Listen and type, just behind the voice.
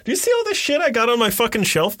Do you see all this shit I got on my fucking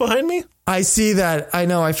shelf behind me? I see that. I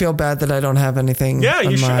know. I feel bad that I don't have anything. Yeah,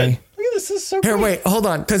 you should. Look at this. This is so Here, great. wait, hold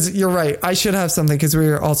on. Because you're right. I should have something because we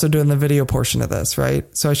are also doing the video portion of this, right?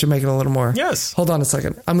 So I should make it a little more. Yes. Hold on a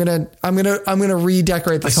second. I'm gonna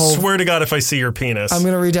redecorate this whole. I swear to God, if I see your penis, I'm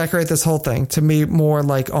gonna redecorate this whole thing to be more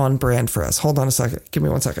like on brand for us. Hold on a second. Give me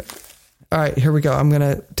 1 second. All right, here we go. I'm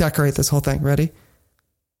gonna decorate this whole thing. Ready?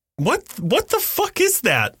 What the fuck is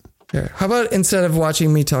that? Here. How about instead of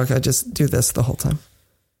watching me talk, I just do this the whole time?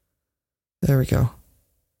 There we go.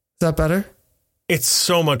 Is that better? It's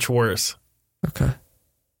so much worse. Okay.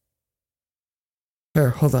 Here,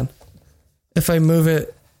 hold on. If I move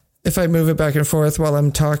it back and forth while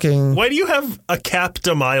I'm talking. Why do you have a Cap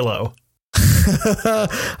de Milo?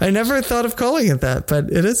 I never thought of calling it that,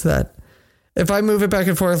 but it is that. If I move it back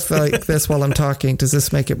and forth like this while I'm talking, does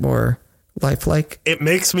this make it more lifelike? It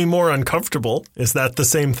makes me more uncomfortable. Is that the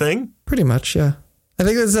same thing? Pretty much, yeah. I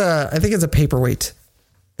think it's a paperweight.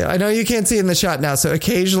 I know you can't see it in the shot now, so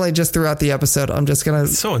occasionally just throughout the episode, I'm just gonna.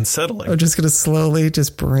 It's so unsettling. I'm just gonna slowly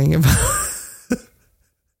just bring him.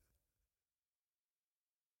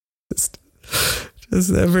 just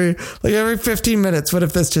every 15 minutes. What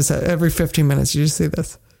if this just every 15 minutes you just see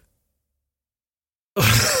this? I'm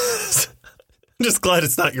just glad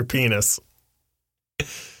it's not your penis.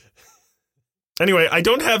 Anyway, I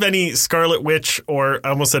don't have any Scarlet Witch or I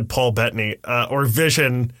almost said Paul Bettany or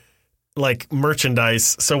Vision like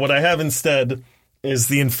merchandise. So what I have instead is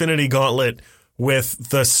the Infinity Gauntlet with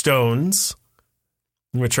the stones,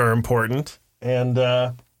 which are important, and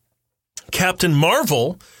Captain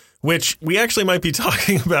Marvel, which we actually might be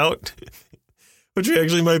talking about.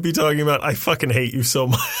 I fucking hate you so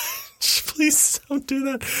much. Please don't do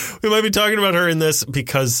that. We might be talking about her in this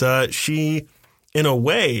because she, in a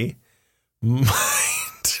way,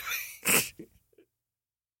 might make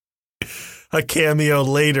a cameo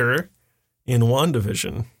later in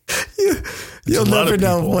WandaVision. You'll never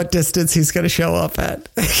know what distance he's going to show up at.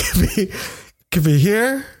 It could be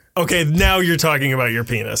here. Okay, now you're talking about your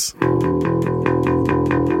penis.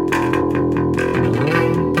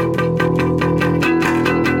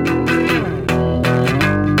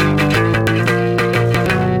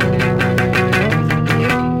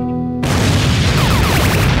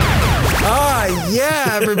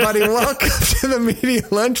 Everybody, welcome to the Media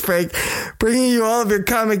Lunch Break, bringing you all of your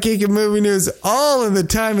comic, geek, and movie news all in the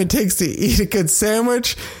time it takes to eat a good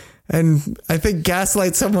sandwich and I think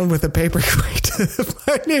gaslight someone with a paperweight.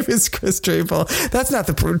 My name is Chris Treble. That's not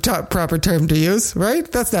the proper term to use, right?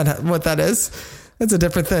 That's not what that is. That's a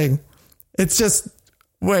different thing. It's just,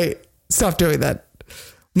 wait, stop doing that.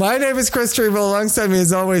 My name is Chris Treble. Alongside me,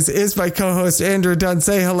 as always, is my co-host, Andrew Dunn.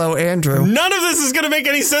 Say hello, Andrew. None of this is going to make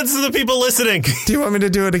any sense to the people listening. Do you want me to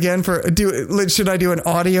do it again? Should I do an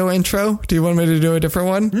audio intro? Do you want me to do a different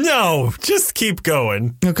one? No, just keep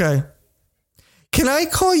going. Okay. Can I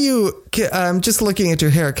call you, I'm just looking at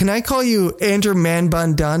your hair. Can I call you Andrew Man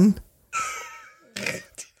Bun Dunn? Can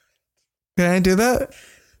I do that?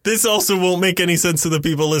 This also won't make any sense to the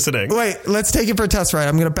people listening. Wait, let's take it for a test ride.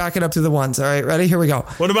 I'm going to back it up to the ones. All right, ready? Here we go.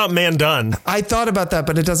 What about man done? I thought about that,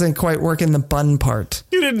 but it doesn't quite work in the bun part.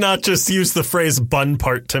 You did not just use the phrase bun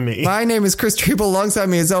part to me. My name is Chris Treble. Alongside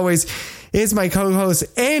me, as always, is my co-host,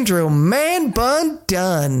 Andrew Man Bun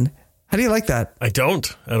Dunn. How do you like that? I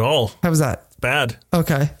don't at all. How was that? It's bad.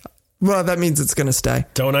 Okay. Well, that means it's going to stay.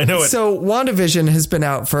 Don't I know it? So WandaVision has been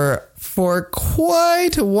out for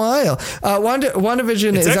quite a while.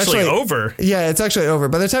 WandaVision is actually over. Yeah, it's actually over.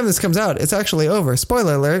 By the time this comes out, it's actually over.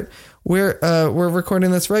 Spoiler alert. We're recording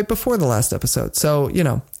this right before the last episode. So, you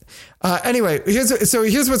know. Anyway, here's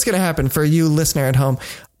what's going to happen for you listener at home.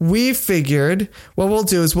 We figured what we'll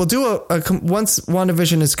do is once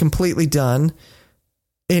WandaVision is completely done,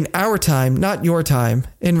 in our time, not your time,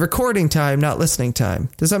 in recording time, not listening time.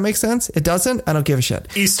 Does that make sense? It doesn't? I don't give a shit.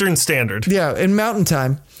 Eastern Standard. Yeah, in Mountain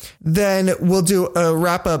Time. Then we'll do a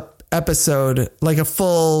wrap-up episode, like a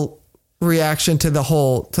full reaction to the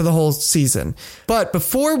whole season. But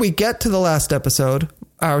before we get to the last episode,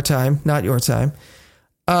 our time, not your time,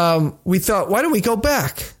 we thought, why don't we go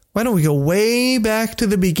back? Why don't we go way back to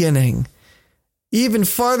the beginning? Even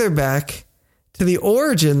farther back to the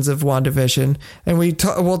origins of WandaVision, and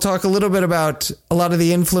we'll talk a little bit about a lot of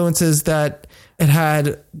the influences that it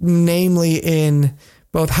had, namely in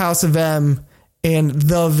both House of M and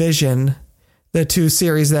The Vision, the two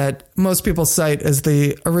series that most people cite as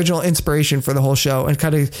the original inspiration for the whole show, and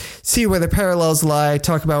kind of see where the parallels lie,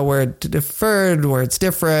 talk about where it differed, where it's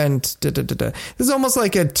different. This is almost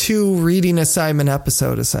like a 2 reading assignment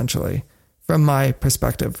episode, essentially, from my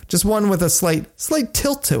perspective. Just one with a slight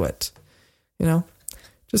tilt to it. You know,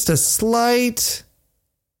 just a slight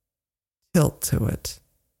tilt to it.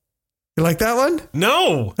 You like that one?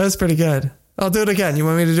 No. That was pretty good. I'll do it again. You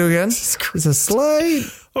want me to do it again? It's a slight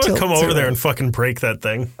I'm going to come over there it. and fucking break that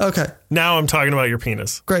thing. Okay. Now I'm talking about your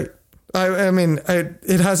penis. Great. I mean,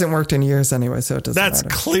 it hasn't worked in years anyway, so it doesn't That's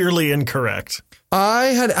matter. clearly incorrect.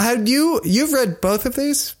 You've read both of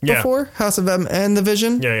these before? Yeah. House of M and The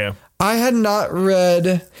Vision? Yeah. I had not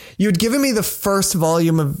read, you'd given me the first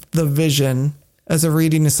volume of The Vision as a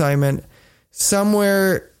reading assignment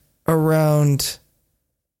somewhere around,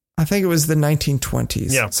 I think it was the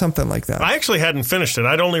 1920s. Yeah. Something like that. I actually hadn't finished it.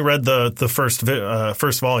 I'd only read the first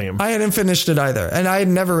volume. I hadn't finished it either. And I had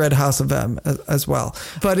never read House of M as well.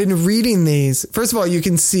 But in reading these, first of all, you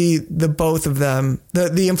can see the both of them,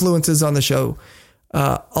 the influences on the show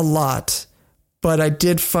a lot. But I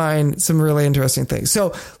did find some really interesting things.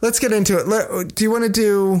 So let's get into it. How do you want to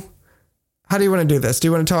do this? Do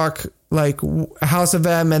you want to talk like House of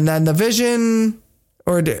M and then The Vision?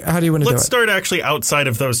 Or how do you want to do it? Let's start actually outside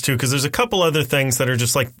of those two, because there's a couple other things that are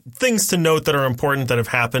just like things to note that are important that have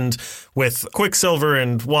happened with Quicksilver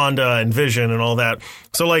and Wanda and Vision and all that.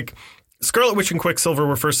 So like Scarlet Witch and Quicksilver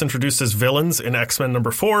were first introduced as villains in X-Men number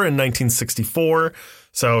 4 in 1964.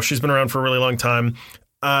 So she's been around for a really long time.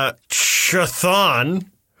 Chthon,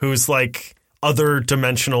 who's like other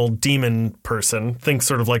dimensional demon person, thinks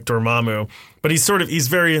sort of like Dormammu, but he's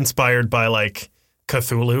very inspired by like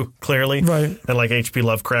Cthulhu, clearly, right, and like H.P.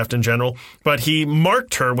 Lovecraft in general. But he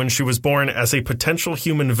marked her when she was born as a potential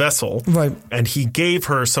human vessel, right, and he gave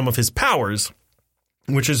her some of his powers,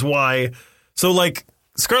 which is why. So like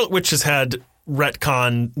Scarlet Witch has had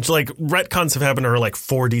retcons have happened to her like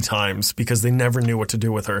 40 times because they never knew what to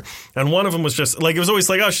do with her. And one of them was just like, it was always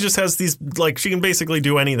like, oh, she just has these, like, she can basically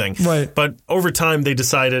do anything. Right. But over time, they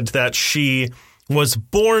decided that she was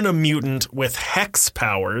born a mutant with hex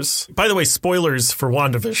powers. By the way, spoilers for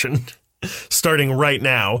WandaVision. Starting right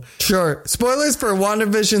now. Sure. Spoilers for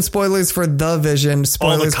WandaVision, spoilers for The Vision,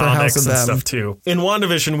 spoilers for House of and M. stuff too. In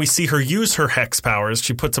WandaVision, we see her use her hex powers.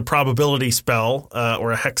 She puts a probability spell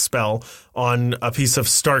or a hex spell on a piece of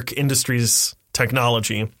Stark Industries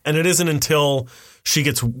technology. And it isn't until she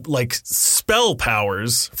gets like spell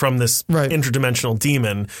powers from this interdimensional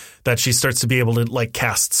demon that she starts to be able to like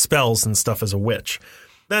cast spells and stuff as a witch.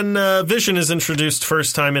 Then Vision is introduced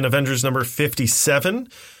first time in Avengers number 57.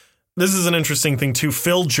 This is an interesting thing, too.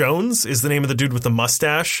 Phil Jones is the name of the dude with the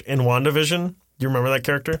mustache in WandaVision. Do you remember that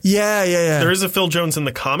character? Yeah. There is a Phil Jones in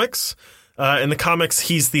the comics. In the comics,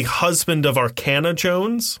 he's the husband of Arcana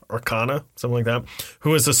Jones, something like that,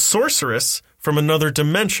 who is a sorceress from another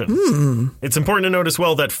dimension. It's important to note as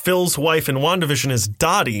well that Phil's wife in WandaVision is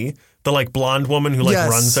Dottie, the like blonde woman who like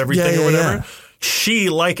runs everything or whatever. Yeah. She,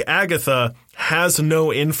 like Agatha, has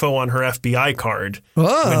no info on her FBI card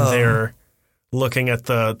when they're looking at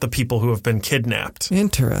the people who have been kidnapped.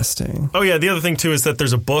 Interesting. Oh, yeah. The other thing, too, is that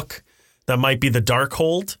there's a book that might be the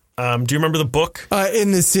Darkhold. Do you remember the book?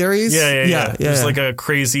 In the series? Yeah. There's like a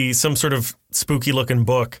crazy, some sort of spooky looking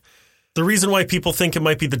book. The reason why people think it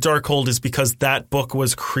might be the Darkhold is because that book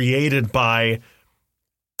was created by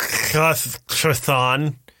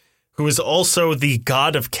Chthon, who is also the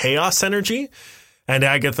god of chaos energy. And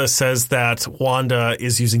Agatha says that Wanda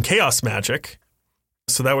is using chaos magic.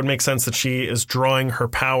 So that would make sense that she is drawing her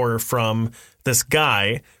power from this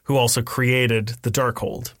guy who also created the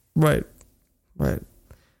Darkhold. Right.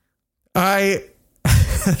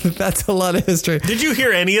 That's a lot of history. Did you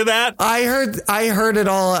hear any of that? I heard it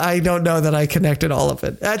all. I don't know that I connected all of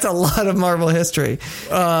it. That's a lot of Marvel history.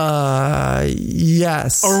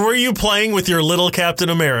 Yes. Or were you playing with your little Captain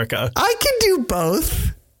America? I can do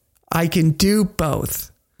both.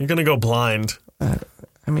 You're going to go blind.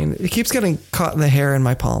 I mean, it keeps getting caught in the hair in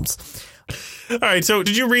my palms. All right. So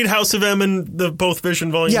did you read House of M and both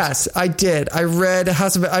Vision volumes? Yes, I did. I read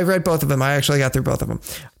both of them. I actually got through both of them.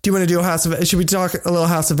 Do you want to do House of M? Should we talk a little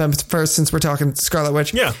House of M first since we're talking Scarlet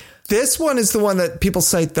Witch? Yeah. This one is the one that people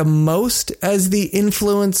cite the most as the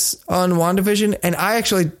influence on WandaVision. And I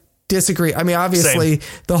actually disagree. I mean, obviously,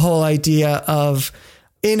 the whole idea of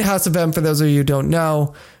in House of M, for those of you who don't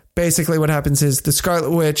know, basically what happens is the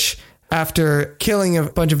Scarlet Witch, after killing a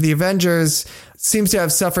bunch of the Avengers, seems to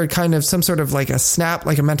have suffered kind of some sort of like a snap,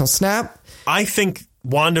 like a mental snap. I think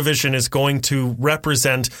WandaVision is going to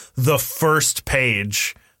represent the first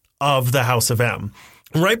page of the House of M.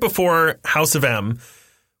 Right before House of M,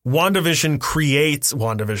 Wanda creates...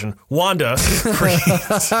 God.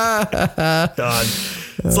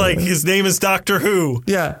 It's like his name is Doctor Who.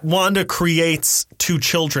 Yeah. Wanda creates 2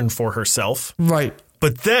 children for herself. Right.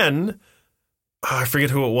 But then I forget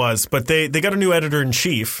who it was, but they got a new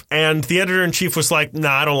editor-in-chief, and the editor-in-chief was like,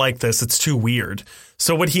 nah, I don't like this. It's too weird.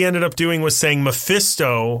 So what he ended up doing was saying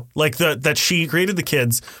Mephisto, like that she created the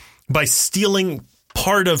kids by stealing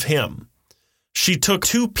part of him. She took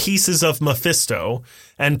 2 pieces of Mephisto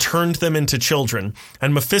and turned them into children.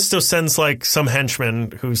 And Mephisto sends like some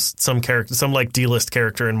henchman who's some character, some like D-list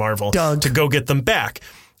character in Marvel Doug, to go get them back.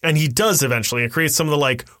 And he does eventually. It creates some of the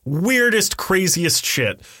like weirdest, craziest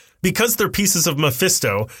shit. Because they're pieces of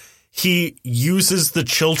Mephisto, he uses the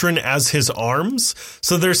children as his arms.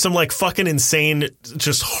 So there's some like fucking insane,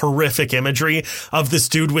 just horrific imagery of this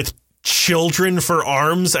dude with children for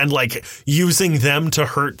arms and like using them to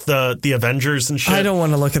hurt the Avengers and shit. I don't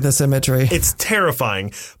want to look at this imagery. It's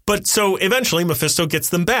terrifying. But so eventually Mephisto gets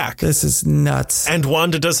them back. This is nuts. And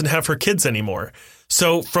Wanda doesn't have her kids anymore.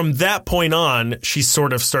 So from that point on, she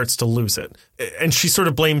sort of starts to lose it. And she sort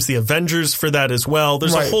of blames the Avengers for that as well.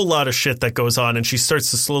 There's a whole lot of shit that goes on, and she starts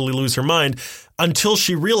to slowly lose her mind until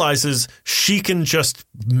she realizes she can just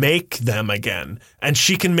make them again, and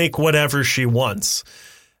she can make whatever she wants.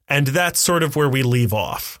 And that's sort of where we leave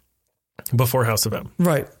off before House of M.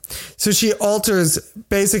 Right. So she alters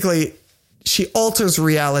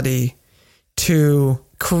reality to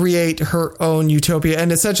create her own utopia.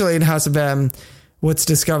 And essentially in House of M, what's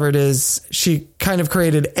discovered is she kind of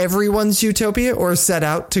created everyone's utopia, or set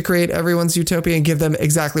out to create everyone's utopia and give them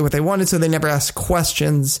exactly what they wanted. So they never asked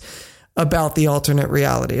questions about the alternate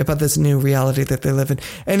reality, about this new reality that they live in.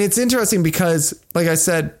 And it's interesting because, like I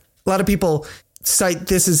said, a lot of people cite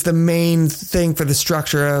this as the main thing for the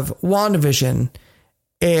structure of WandaVision.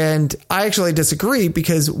 And I actually disagree,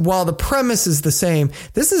 because while the premise is the same,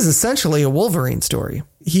 this is essentially a Wolverine story.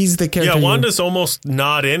 He's the character. Yeah, Wanda's almost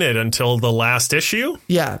not in it until the last issue.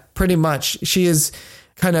 Yeah, pretty much. She is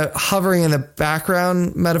kind of hovering in the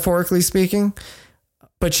background, metaphorically speaking,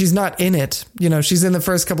 but she's not in it. You know, she's in the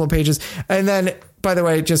first couple of pages. And then, by the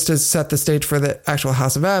way, just to set the stage for the actual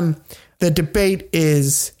House of M, the debate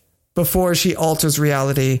is, before she alters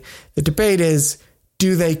reality, the debate is,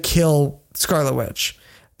 do they kill Scarlet Witch?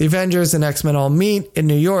 The Avengers and X-Men all meet in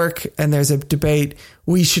New York, and there's a debate.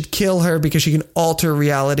 We should kill her because she can alter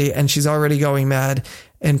reality, and she's already going mad,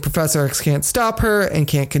 and Professor X can't stop her and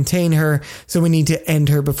can't contain her, so we need to end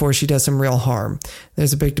her before she does some real harm.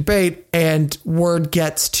 There's a big debate, and word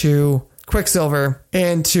gets to Quicksilver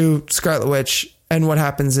and to Scarlet Witch, and what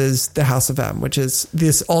happens is the House of M, which is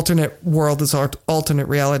this alternate world, this alternate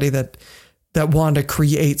reality that Wanda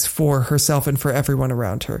creates for herself and for everyone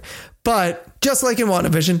around her. But just like in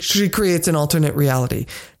WandaVision, she creates an alternate reality.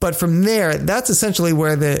 But from there, that's essentially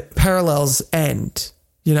where the parallels end.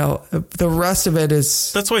 You know, the rest of it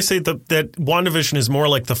is... That's why I say that WandaVision is more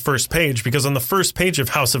like the first page, because on the first page of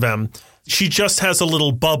House of M, she just has a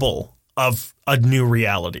little bubble of a new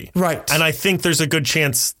reality. Right. And I think there's a good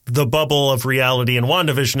chance the bubble of reality in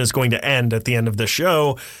WandaVision is going to end at the end of the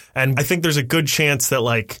show. And I think there's a good chance that,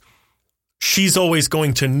 like, she's always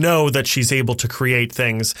going to know that she's able to create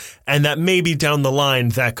things, and that maybe down the line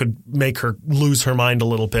that could make her lose her mind a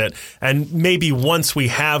little bit. And maybe once we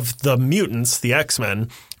have the mutants, the X-Men,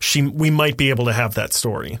 we might be able to have that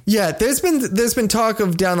story. Yeah, there's been talk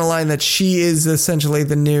of down the line that she is essentially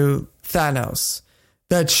the new Thanos,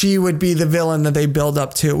 that she would be the villain that they build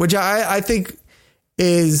up to, which I think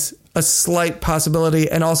is a slight possibility,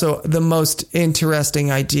 and also the most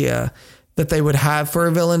interesting idea that they would have for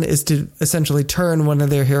a villain is to essentially turn one of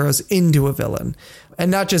their heroes into a villain, and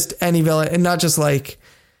not just any villain, and not just like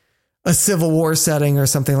a Civil War setting or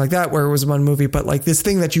something like that where it was one movie, but like this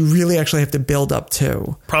thing that you really actually have to build up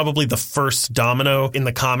to. Probably the first domino in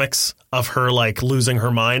the comics of her like losing her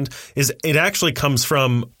mind is it actually comes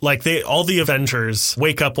from like all the Avengers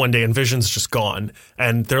wake up one day and Vision's just gone,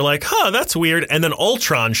 and they're like, that's weird. And then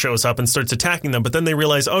Ultron shows up and starts attacking them. But then they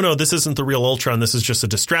realize, oh no, this isn't the real Ultron. This is just a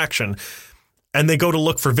distraction. And they go to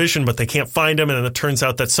look for Vision, but they can't find him. And then it turns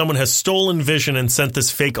out that someone has stolen Vision and sent this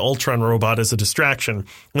fake Ultron robot as a distraction.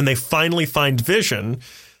 When they finally find Vision,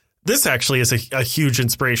 this actually is a huge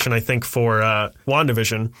inspiration, I think, for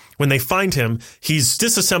WandaVision. When they find him, he's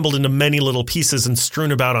disassembled into many little pieces and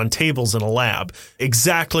strewn about on tables in a lab,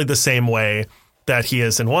 exactly the same way that he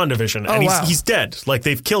is in WandaVision. And he's dead. Like,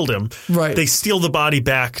 they've killed him. Right. They steal the body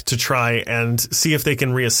back to try and see if they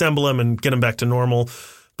can reassemble him and get him back to normal.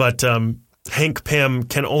 But Hank Pym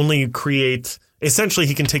can only create... Essentially,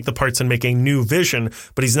 he can take the parts and make a new Vision,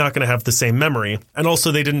 but he's not going to have the same memory. And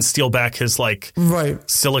also, they didn't steal back his, like,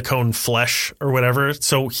 silicone flesh or whatever.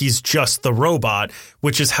 So he's just the robot,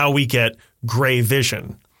 which is how we get Gray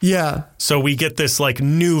Vision. Yeah. So we get this like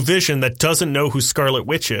new Vision that doesn't know who Scarlet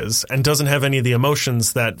Witch is and doesn't have any of the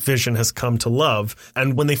emotions that Vision has come to love.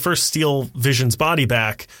 And when they first steal Vision's body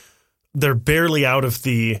back, they're barely out of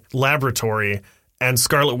the laboratory and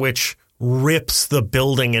Scarlet Witch rips the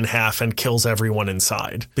building in half and kills everyone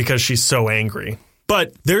inside because she's so angry.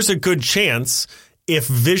 But there's a good chance if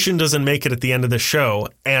Vision doesn't make it at the end of the show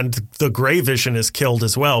and the Gray Vision is killed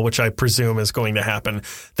as well, which I presume is going to happen,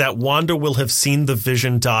 that Wanda will have seen the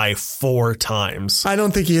Vision die 4 times. I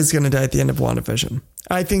don't think he is going to die at the end of WandaVision.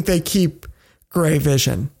 I think they keep Gray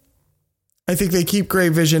Vision. I think they keep Gray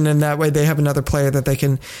Vision, and that way they have another player that they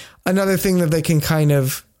can, another thing that they can kind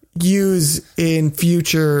of use in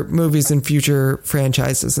future movies and future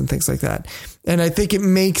franchises and things like that. And I think it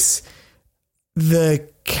makes the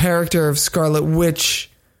character of Scarlet Witch,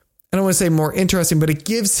 I don't want to say more interesting, but it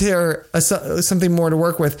gives her something more to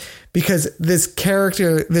work with, because this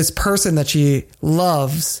character, this person that she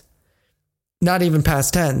loves, not even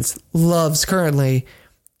past tense, loves currently,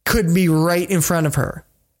 could be right in front of her.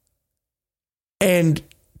 And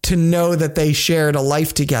to know that they shared a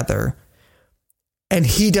life together and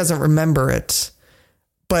he doesn't remember it,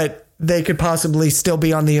 but they could possibly still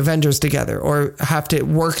be on the Avengers together or have to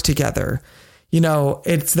work together. You know,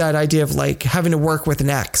 it's that idea of like having to work with an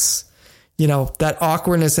ex, you know, that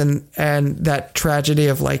awkwardness and that tragedy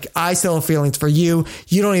of like, I still have feelings for you.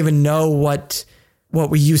 You don't even know what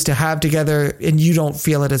we used to have together and you don't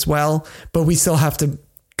feel it as well, but we still have to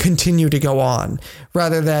continue to go on,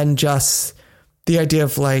 rather than just the idea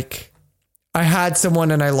of like, I had someone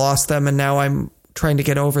and I lost them and now I'm trying to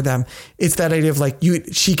get over them. It's that idea of like,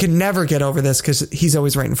 she can never get over this because he's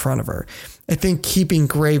always right in front of her. I think keeping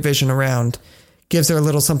Gray Vision around gives her a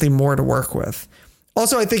little something more to work with.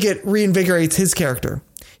 Also, I think it reinvigorates his character.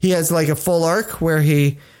 He has like a full arc where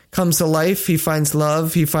he comes to life, he finds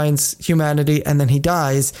love, he finds humanity, and then he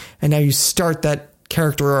dies. And now you start that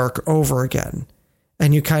character arc over again.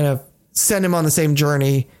 And you kind of send him on the same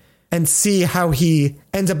journey and see how he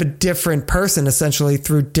ends up a different person, essentially,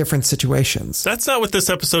 through different situations. That's not what this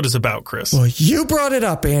episode is about, Chris. Well, you brought it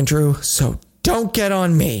up, Andrew, so don't get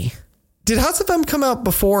on me. Did House of M come out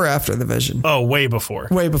before or after The Vision? Oh, way before.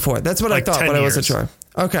 Way before. That's what like I thought, but I wasn't sure.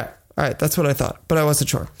 Okay. All right. That's what I thought, but I wasn't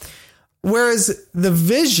sure. Whereas The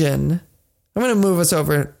Vision, I'm going to move us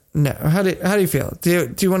over now. How do you feel?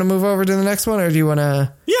 Do you want to move over to the next one, or do you want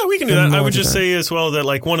to? Yeah, we can do that. I would just say as well that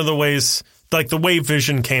like one of the ways, like the way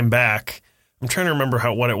Vision came back, I'm trying to remember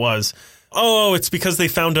what it was. Oh, it's because they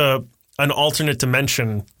found an alternate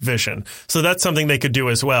dimension Vision. So that's something they could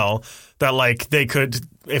do as well. That like they could,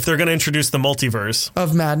 if they're going to introduce the multiverse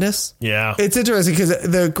of madness. Yeah. It's interesting because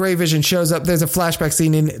the Gray Vision shows up. There's a flashback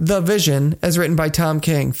scene in The Vision as written by Tom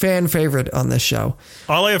King, fan favorite on this show.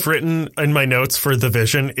 All I have written in my notes for The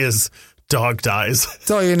Vision is dog dies.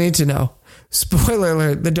 That's all you need to know. Spoiler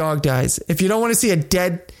alert, the dog dies. If you don't want to see a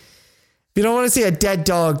dead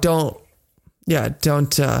dog, don't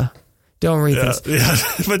read this. Yeah.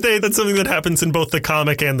 But that's something that happens in both the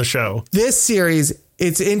comic and the show. This series,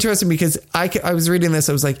 it's interesting because I was reading this.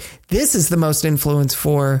 I was like, this is the most influence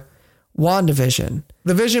for WandaVision.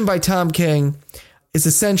 The Vision by Tom King is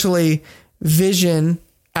essentially Vision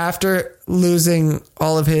after losing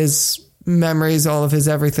all of his memories, all of his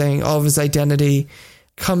everything, all of his identity,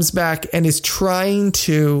 comes back and is trying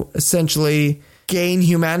to essentially gain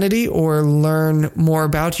humanity or learn more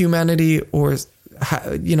about humanity or,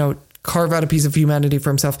 carve out a piece of humanity for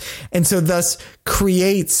himself. And so thus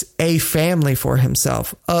creates a family for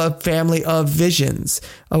himself, a family of visions,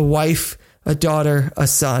 a wife, a daughter, a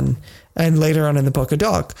son, and later on in the book, a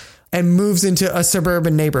dog, and moves into a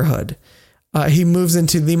suburban neighborhood. He moves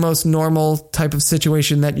into the most normal type of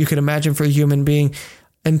situation that you could imagine for a human being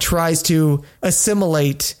and tries to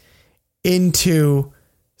assimilate into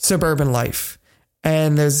suburban life.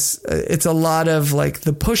 And it's a lot of like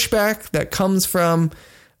the pushback that comes from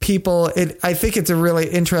people. I think it's a really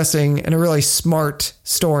interesting and a really smart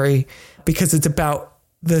story because it's about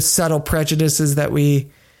the subtle prejudices that we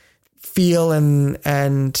feel and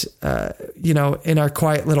in our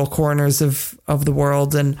quiet little corners of the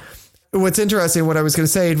world. And what's interesting, what I was going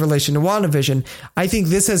to say in relation to WandaVision, I think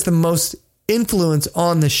this has the most influence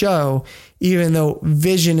on the show, even though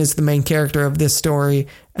Vision is the main character of this story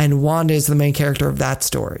and Wanda is the main character of that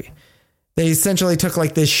story. They essentially took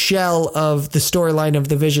like this shell of the storyline of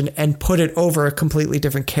the Vision and put it over a completely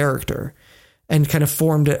different character and kind of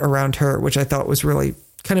formed it around her, which I thought was really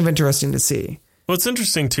kind of interesting to see. Well, it's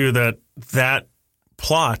interesting too that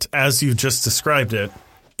plot, as you just described it,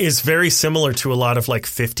 is very similar to a lot of like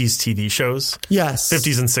 50s TV shows. Yes.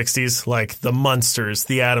 50s and 60s, like The Munsters,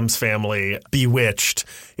 The Addams Family, Bewitched.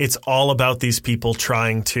 It's all about these people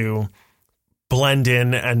trying to blend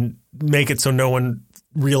in and make it so no one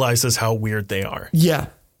realizes how weird they are. Yeah.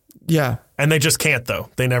 Yeah. And they just can't, though.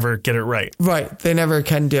 They never get it right. Right. They never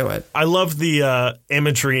can do it. I love the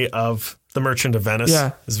imagery of The Merchant of Venice.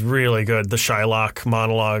 Yeah. It's really good. The Shylock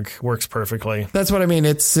monologue works perfectly. That's what I mean.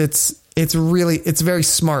 It's very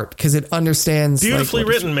smart because it understands. Beautifully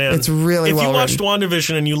written, man. It's really well written. If you watched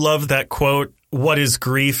WandaVision and you love that quote, "What is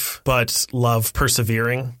grief but love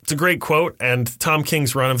persevering?" It's a great quote, and Tom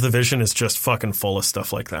King's run of the Vision is just fucking full of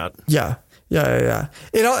stuff like that. Yeah.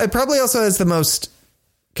 It probably also has the most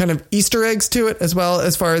kind of Easter eggs to it as well,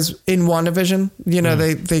 as far as in WandaVision. You know,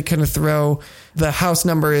 they kind of throw the house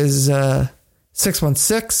number is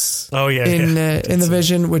 616. Oh yeah, in the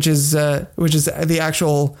Vision, which is the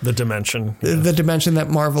actual dimension, the dimension that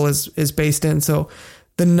Marvel is based in. So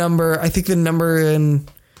the number in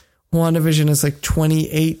WandaVision is like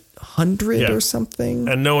 2800 or something,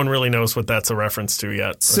 and no one really knows what that's a reference to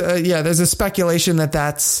yet. So there's a speculation that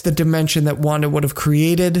that's the dimension that Wanda would have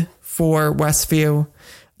created for Westview.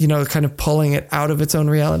 You know, kind of pulling it out of its own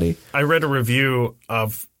reality. I read a review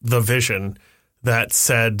of The Vision that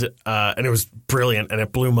said, and it was brilliant and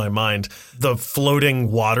it blew my mind, the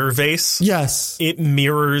floating water vase. Yes. It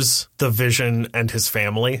mirrors the Vision and his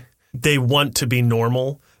family. They want to be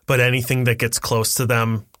normal, but anything that gets close to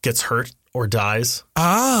them gets hurt or dies.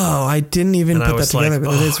 Oh, I didn't even put that together,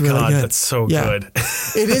 but it is really good. That's so good.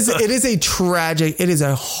 It is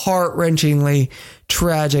a heart-wrenchingly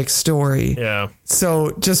tragic story. Yeah.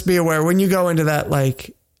 So just be aware when you go into that,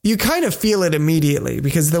 like, you kind of feel it immediately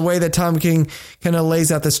because the way that Tom King kind of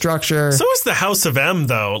lays out the structure. So is the House of M,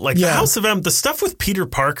 though. Like the House of M, the stuff with Peter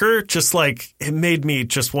Parker, just like it made me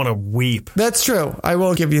just want to weep. That's true. I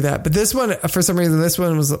will give you that. But this one, for some reason, this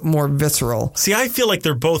one was more visceral. See, I feel like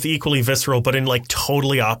they're both equally visceral, but in like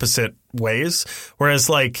totally opposite ways. Whereas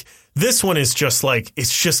like this one is just like,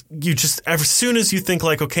 it's just, you just, as soon as you think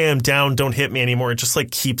like, okay, I'm down, don't hit me anymore, it just like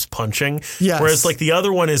keeps punching. Yes. Whereas like the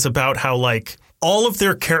other one is about how like all of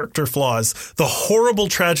their character flaws, the horrible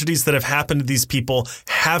tragedies that have happened to these people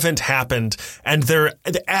haven't happened, and they're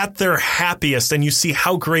at their happiest, and you see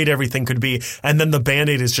how great everything could be, and then the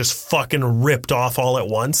Band-Aid is just fucking ripped off all at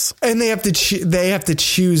once. And they have to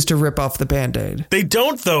choose to rip off the Band-Aid. They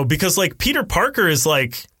don't, though, because like Peter Parker is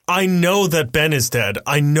like, I know that Ben is dead.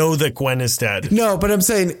 I know that Gwen is dead. No, but I'm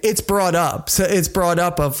saying it's brought up. So it's brought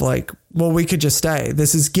up of like, well, we could just stay.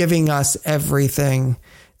 This is giving us everything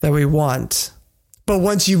that we want. But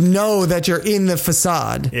once you know that you're in the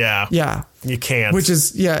facade. Yeah. You can't. Which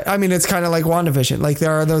is, I mean, it's kind of like WandaVision. Like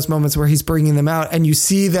there are those moments where he's bringing them out and you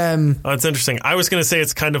see them. Oh, it's interesting. I was going to say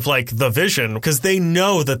it's kind of like The Vision because they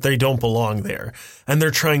know that they don't belong there. And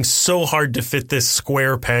they're trying so hard to fit this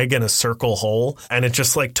square peg in a circle hole. And it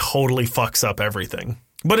just like totally fucks up everything.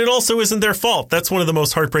 But it also isn't their fault. That's one of the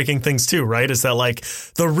most heartbreaking things too, right? Is that like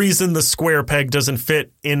the reason the square peg doesn't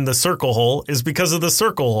fit in the circle hole is because of the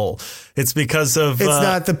circle hole. It's because of... It's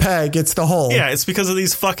not the peg, it's the hole. Yeah, it's because of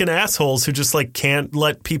these fucking assholes who just like can't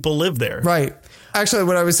let people live there. Right. Actually,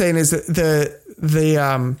 what I was saying is that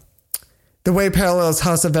the way it parallels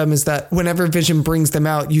House of M is that whenever Vision brings them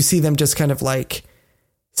out, you see them just kind of like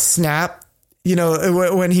snap. You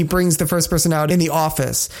know, when he brings the first person out in the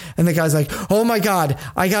office and the guy's like, oh my God,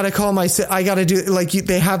 I got to do like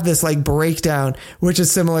they have this like breakdown, which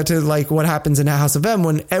is similar to like what happens in House of M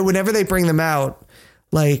whenever they bring them out,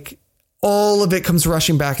 like all of it comes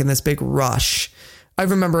rushing back in this big rush. I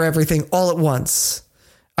remember everything all at once.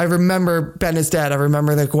 I remember Ben is dead. I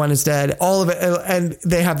remember that Gwen is dead. All of it. And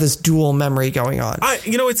they have this dual memory going on.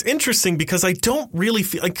 It's interesting because I don't really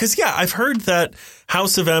feel like, because I've heard that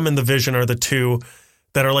House of M and The Vision are the two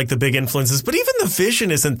that are like the big influences, but even The Vision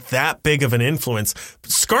isn't that big of an influence.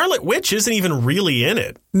 Scarlet Witch isn't even really in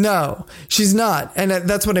it. No, she's not. And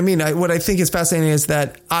that's what I mean. What I think is fascinating is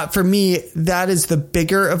that for me, that is the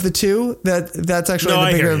bigger of the two. That's actually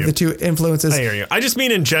the bigger of the two influences. I hear you. I just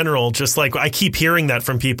mean in general, just like I keep hearing that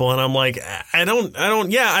from people and I'm like,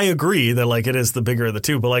 I agree that like it is the bigger of the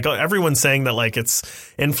two, but like everyone's saying that like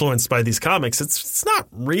it's influenced by these comics. It's not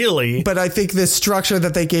really. But I think the structure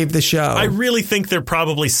that they gave the show. I really think they're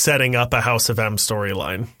probably setting up a House of M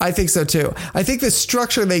storyline. I think so too. I think the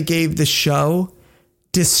structure they gave the show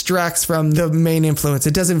distracts from the main influence.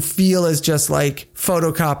 It doesn't feel as just like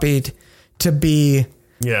photocopied to be,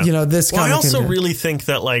 this kind of. I also really think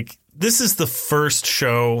that like this is the first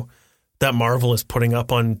show that Marvel is putting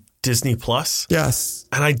up on Disney Plus. Yes.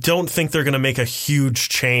 And I don't think they're going to make a huge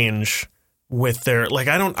change with their, like,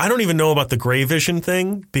 I don't even know about the Gray Vision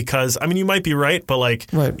thing, because I mean, you might be right, but like,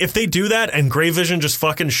 if they do that and Gray Vision just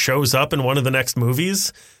fucking shows up in one of the next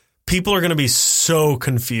movies, people are going to be so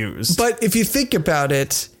confused. But if you think about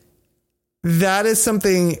it, that is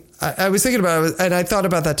something I was thinking about, and I thought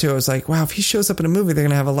about that too. I was like, wow, if he shows up in a movie, they're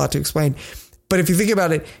going to have a lot to explain. But if you think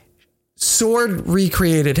about it, Sword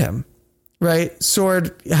recreated him, right?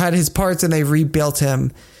 Sword had his parts and they rebuilt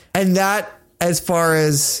him. And that, as far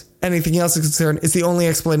as anything else is concerned, is the only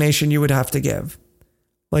explanation you would have to give.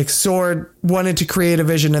 Like, Sword wanted to create a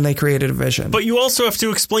vision and they created a vision. But you also have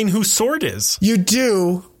to explain who Sword is. You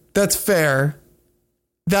do. That's fair.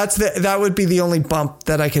 That would be the only bump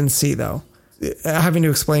that I can see, though. Having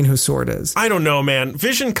to explain who Sword is. I don't know, man.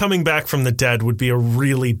 Vision coming back from the dead would be a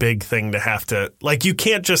really big thing to have to, like, you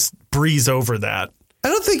can't just breeze over that. I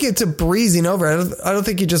don't think it's a breezing over. I don't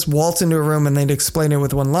think you just waltz into a room and they'd explain it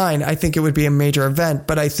with one line. I think it would be a major event,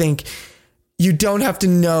 but I think you don't have to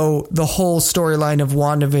know the whole storyline of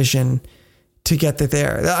WandaVision to get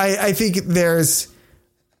there. I think there's,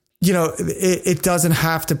 it doesn't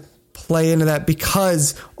have to play into that,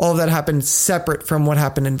 because all of that happened separate from what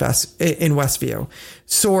happened in Westview.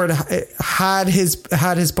 Sword had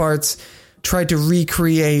his parts, tried to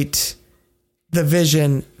recreate the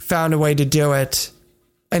vision, found a way to do it,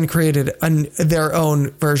 and created their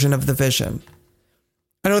own version of the vision.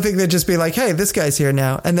 I don't think they'd just be like, hey, this guy's here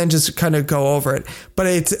now, and then just kind of go over it. But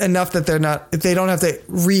it's enough that they don't have to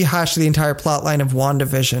rehash the entire plot line of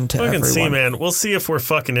WandaVision to everyone. I can see, man. We'll see if we're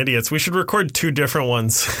fucking idiots. We should record 2 different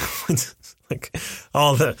ones. Like,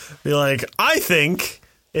 be like, I think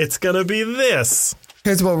it's going to be this.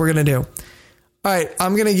 Here's what we're going to do. All right,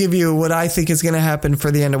 I'm going to give you what I think is going to happen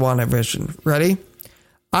for the end of WandaVision. Ready?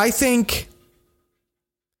 I think...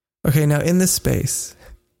 Okay, now in this space...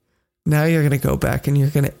 Now you're going to go back and you're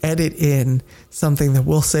going to edit in something that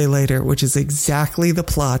we'll say later, which is exactly the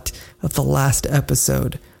plot of the last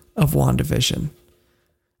episode of WandaVision.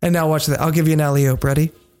 And now watch that. I'll give you an alley-oop.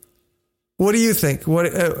 Ready? What do you think?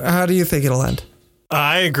 How do you think it'll end?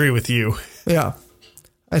 I agree with you. Yeah.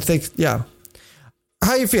 I think, yeah.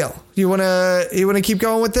 How you feel? You want to keep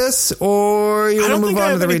going with this, or you want to move on to the reading? I don't think I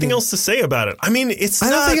have anything else to say about it. I mean, I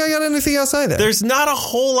don't think I got anything else either. There's not a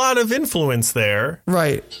whole lot of influence there.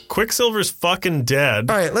 Right. Quicksilver's fucking dead.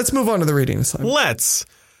 All right, let's move on to the reading assignment. Let's.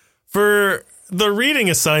 For the reading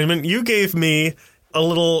assignment, you gave me a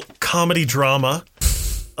little comedy drama,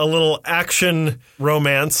 a little action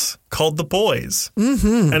romance called The Boys.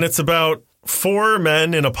 Mm-hmm. And it's about 4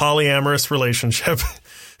 men in a polyamorous relationship.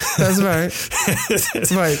 That's right.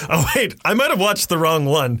 That's right. Oh, wait. I might have watched the wrong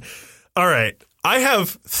one. All right. I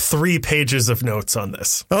have 3 pages of notes on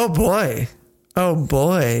this. Oh, boy. Oh,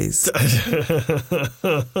 boys.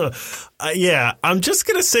 Yeah. I'm just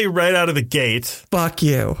going to say right out of the gate. Fuck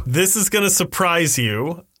you. This is going to surprise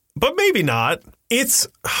you, but maybe not.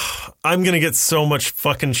 I'm going to get so much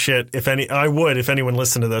fucking shit if anyone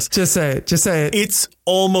listened to this. Just say it. Just say it. It's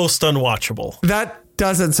almost unwatchable. That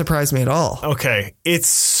doesn't surprise me at all. Okay. It's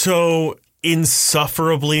so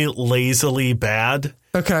insufferably lazily bad.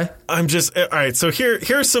 Okay. All right. So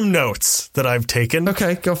here's some notes that I've taken.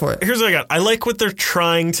 Okay. Go for it. Here's what I got. I like what they're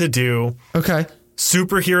trying to do. Okay.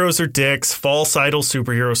 Superheroes are dicks. False idol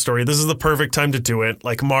superhero story. This is the perfect time to do it.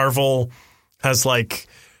 Like, Marvel has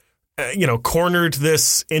cornered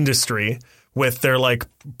this industry with their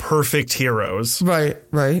perfect heroes. Right.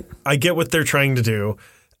 Right. I get what they're trying to do.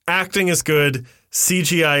 Acting is good.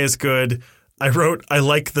 CGI is good. I wrote, I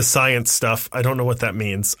like the science stuff. I don't know what that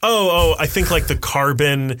means. I think the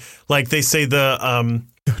carbon, they say the,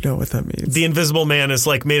 I don't know what that means. The Invisible Man is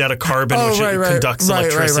made out of carbon, which conducts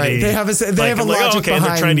electricity. Right. They have a logic behind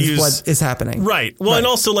they're trying to use what is happening. Right. Well, and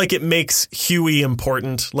also it makes Huey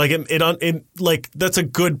important. That's a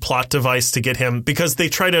good plot device to get him, because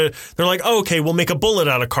they're like, we'll make a bullet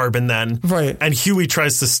out of carbon then. Right. And Huey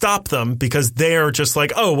tries to stop them because they're just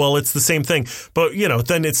it's the same thing. But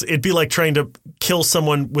then it'd be like trying to kill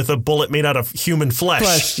someone with a bullet made out of human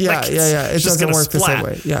flesh. Yeah. It doesn't work the same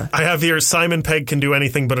way. Yeah. I have here, Simon Pegg can do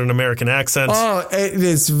anything but an American accent. Oh, it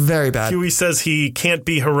is very bad. Huey says he can't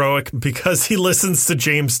be heroic because he listens to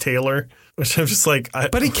James Taylor, which I'm just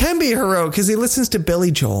but he can be heroic because he listens to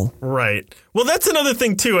Billy Joel. Right. Well, that's another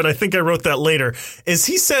thing too, and I think I wrote that later, is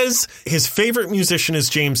he says his favorite musician is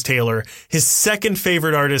James Taylor, his second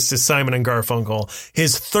favorite artist is Simon and Garfunkel,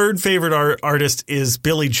 his third favorite artist is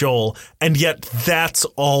Billy Joel, and yet that's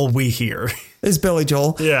all we hear. Is Billy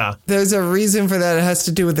Joel. Yeah. There's a reason for that. It has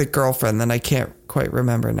to do with a girlfriend that I can't quite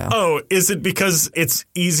remember now. Oh, is it because it's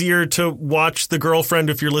easier to watch The Girlfriend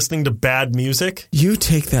if you're listening to bad music? You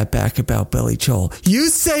take that back about Billy Joel. You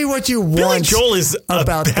say what you want. Billy Joel is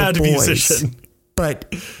about a bad the boys, musician.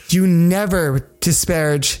 But you never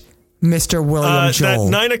disparage Mr. William Joel.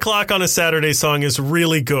 That 9 o'clock on a Saturday song is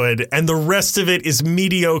really good, and the rest of it is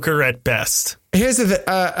mediocre at best. Here's the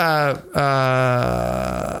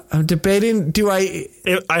I'm debating.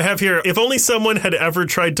 I have here, if only someone had ever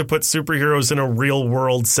tried to put superheroes in a real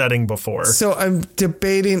world setting before. So I'm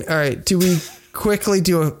debating. All right. Do we quickly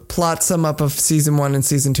do a plot sum up of season 1 and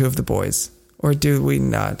season 2 of The Boys? Or do we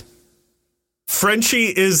not? Frenchie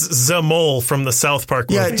is the mole from the South Park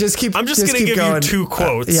movie. Yeah, just keep. I'm just going to give you 2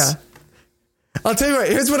 quotes. Yeah. I'll tell you what.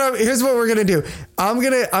 Here's what we're gonna do. I'm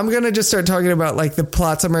gonna just start talking about like the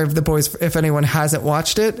plot summary of The Boys if anyone hasn't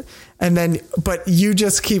watched it, and then but you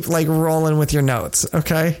just keep like rolling with your notes,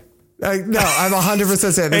 okay? No, I'm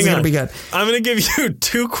 100% saying this is gonna be good. I'm gonna give you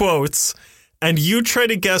 2 quotes, and you try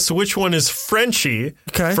to guess which one is Frenchie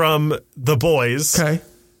from The Boys,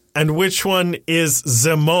 and which one is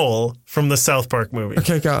the mole from the South Park movie.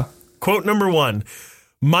 Okay, go. Quote number 1.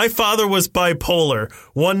 My father was bipolar.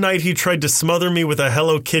 One night he tried to smother me with a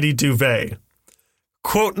Hello Kitty duvet.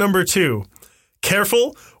 Quote number 2.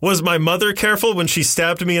 Careful? Was my mother careful when she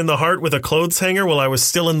stabbed me in the heart with a clothes hanger while I was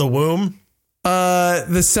still in the womb?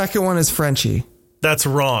 The second one is Frenchie. That's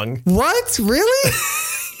wrong. What? Really?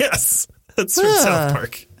 Yes. That's from South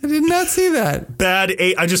Park. I did not see that.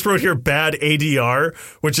 I just wrote here bad ADR,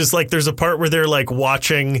 which is like there's a part where they're like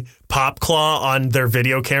watching Popclaw on their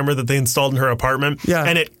video camera that they installed in her apartment. Yeah.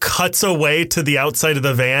 And it cuts away to the outside of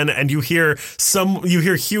the van and you hear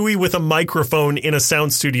Huey with a microphone in a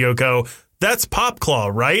sound studio go, "That's Popclaw,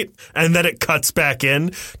 right?" And then it cuts back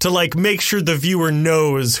in to like make sure the viewer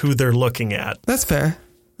knows who they're looking at. That's fair.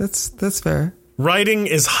 That's fair. Writing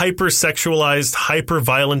is hyper-sexualized,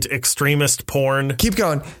 hyper-violent extremist porn. Keep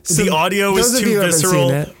going. So the audio is too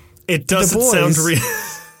visceral. It doesn't sound real.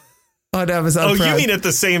 On Amazon Prime. You mean at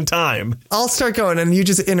the same time? I'll start going and you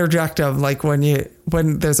just interject them like when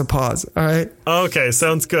there's a pause. All right. Okay,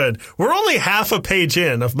 sounds good. We're only half a page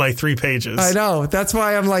in of my 3 pages. I know. That's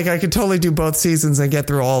why I'm like, I could totally do both seasons and get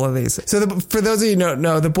through all of these. So for those of you who don't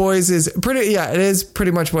know, The Boys is it is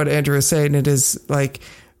pretty much what Andrew is saying. It is like,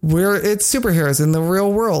 it's superheroes in the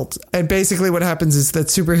real world. And basically what happens is that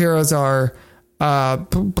superheroes are,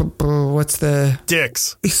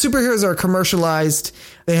 dicks. Superheroes are commercialized.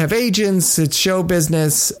 They have agents. It's show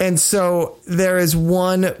business. And so there is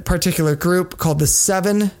one particular group called the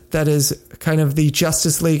Seven that is kind of the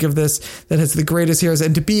Justice League of this, that has the greatest heroes.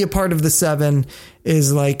 And to be a part of the Seven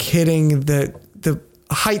is like hitting the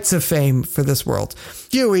heights of fame for this world.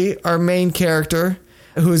 Huey, our main character,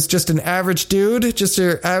 who's just an average dude, just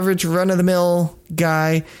an average run-of-the-mill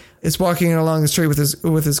guy, is walking along the street with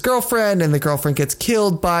his girlfriend, and the girlfriend gets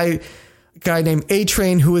killed by a guy named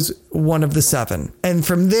A-Train, who is one of the Seven. And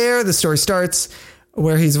from there, the story starts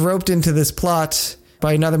where he's roped into this plot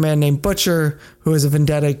by another man named Butcher, who has a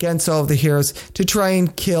vendetta against all of the heroes to try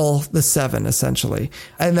and kill the Seven, essentially.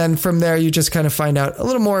 And then from there, you just kind of find out a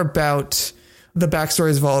little more about the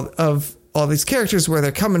backstories of all these characters, where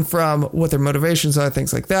they're coming from, what their motivations are,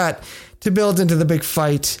 things like that, to build into the big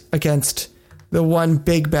fight against the one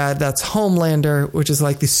big bad that's Homelander, which is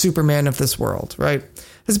like the Superman of this world, right?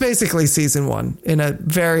 It's basically season 1 in a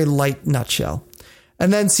very light nutshell.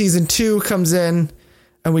 And then season 2 comes in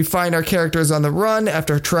and we find our characters on the run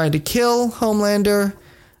after trying to kill Homelander.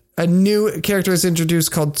 A new character is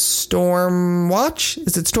introduced called Stormwatch.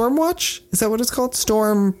 Is it Stormwatch? Is that what it's called?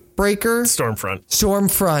 Stormbreaker?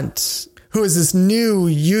 Stormfront. Who is this new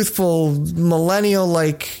youthful millennial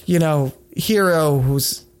hero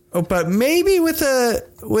but maybe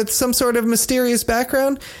with some sort of mysterious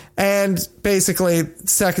background. And basically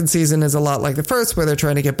second season is a lot like the first, where they're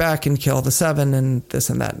trying to get back and kill the Seven and this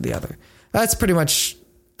and that and the other. That's pretty much,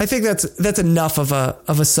 I think that's enough of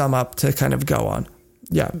a sum up to kind of go on.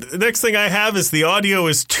 Yeah. The next thing I have is the audio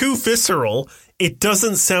is too visceral. It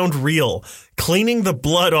doesn't sound real. Cleaning the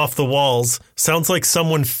blood off the walls sounds like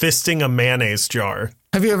someone fisting a mayonnaise jar.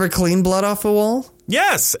 Have you ever cleaned blood off a wall?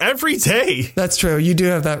 Yes, every day. That's true. You do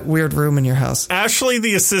have that weird room in your house. Ashley,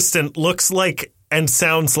 the assistant, looks like and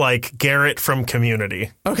sounds like Garrett from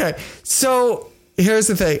Community. Okay, so here's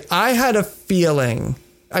the thing. I had a feeling.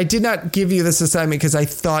 I did not give you this assignment because I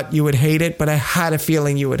thought you would hate it, but I had a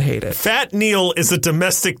feeling you would hate it. Fat Neil is a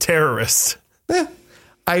domestic terrorist.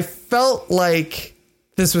 I felt like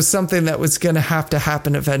this was something that was going to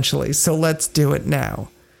happen eventually, so let's do it now.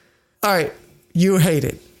 All right, you hate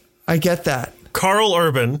it. I get that. Carl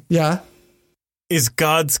Urban. Yeah. Is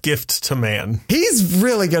God's gift to man. He's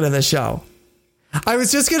really good in the show. I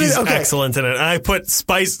was just going to... He's Okay. excellent in it. I put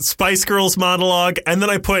Spice Girls monologue, and then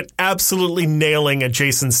I put absolutely nailing a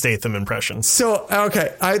Jason Statham impression. So,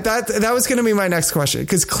 okay, that was going to be my next question,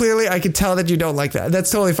 because clearly I could tell that you don't like that.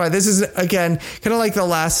 That's totally fine. This is, again, kind of like the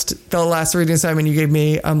last reading assignment you gave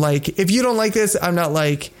me. I'm like, if you don't like this, I'm not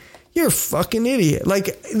like, you're a fucking idiot.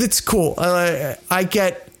 Like, it's cool. I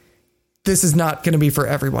get this is not going to be for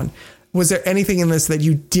everyone. Was there anything in this that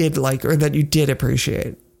you did like or that you did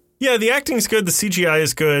appreciate? Yeah, the acting's good. The CGI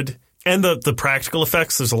is good. And the practical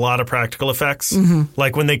effects, there's a lot of practical effects. Mm-hmm.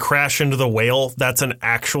 Like when they crash into the whale, that's an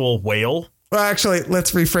actual whale. Well, actually,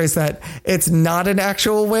 let's rephrase that. It's not an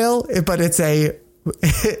actual whale, but it's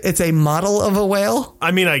a model of a whale.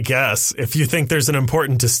 I mean, I guess, if you think there's an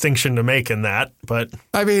important distinction to make in that, but...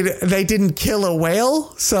 I mean, they didn't kill a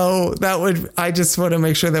whale, so I just want to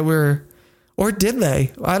make sure that or did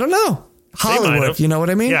they? I don't know. Hollywood, you know what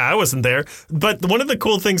I mean? Yeah, I wasn't there. But one of the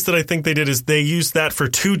cool things that I think they did is they used that for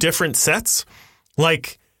 2 different sets.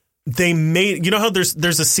 Like, they made... You know how there's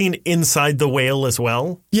a scene inside the whale as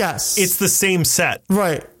well? Yes. It's the same set.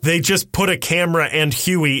 Right. They just put a camera and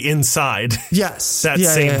Huey inside. Yes. That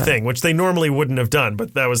same thing, which they normally wouldn't have done,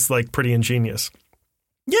 but that was, like, pretty ingenious.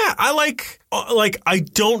 Yeah, I like, I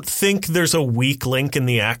don't think there's a weak link in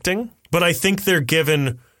the acting, but I think they're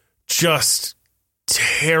given just...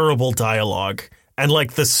 terrible dialogue, and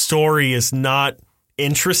like the story is not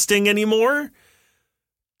interesting anymore.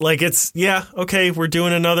 Like it's okay, we're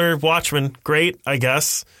doing another Watchmen, great, I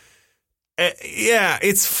guess. Yeah,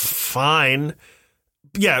 it's fine.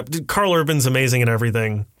 Yeah, Carl Urban's amazing in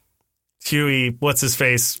everything. Huey, what's his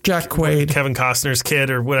face? Jack Quaid. Kevin Costner's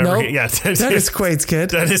kid or whatever. Nope. Yeah, Dennis Quaid's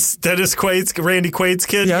kid. Dennis Quaid's, Randy Quaid's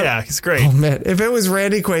kid. Yep. Yeah, he's great. Oh, man. If it was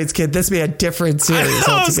Randy Quaid's kid, this would be a different series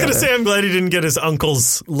altogether. I was going to say, I'm glad he didn't get his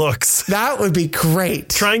uncle's looks. That would be great.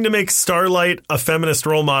 Trying to make Starlight a feminist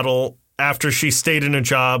role model after she stayed in a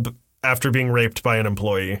job after being raped by an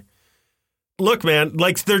employee. Look, man,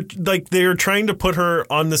 they're trying to put her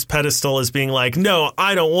on this pedestal as being like, no,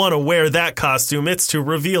 I don't want to wear that costume. It's too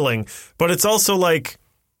revealing. But it's also like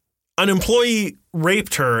an employee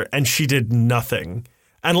raped her and she did nothing.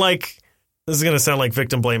 And like, this is going to sound like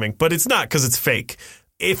victim blaming, but it's not because it's fake.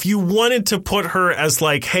 If you wanted to put her as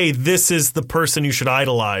like, hey, this is the person you should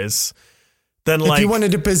idolize, then like... If you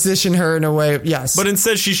wanted to position her in a way, yes. But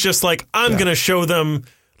instead she's just like, I'm going to show them...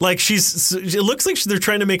 Like it looks like they're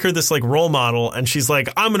trying to make her this like role model, and she's like,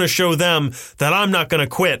 I'm going to show them that I'm not going to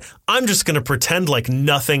quit. I'm just going to pretend like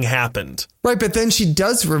nothing happened. Right, but then she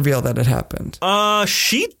does reveal that it happened.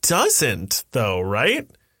 She doesn't though, right?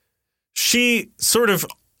 She sort of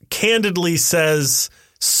candidly says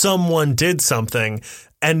someone did something,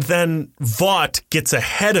 and then Vought gets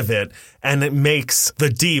ahead of it, and it makes the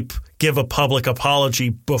Deep give a public apology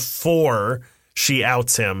before she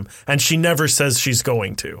outs him, and she never says she's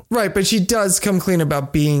going to. Right, but she does come clean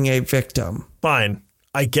about being a victim. Fine,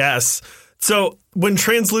 I guess. So when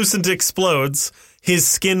Translucent explodes, his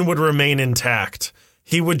skin would remain intact.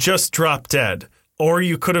 He would just drop dead. Or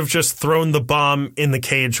you could have just thrown the bomb in the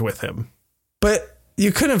cage with him. But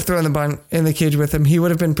you could have thrown the bomb in the cage with him. He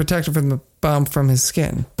would have been protected from the bomb from his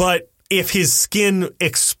skin. But if his skin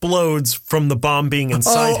explodes from the bomb being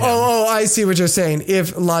inside him. Oh, I see what you're saying.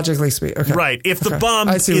 If logically speaking. Okay. Right. If the bomb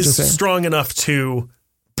is strong enough to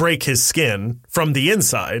break his skin from the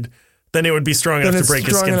inside, then it would be strong enough to break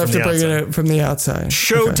his skin from the outside.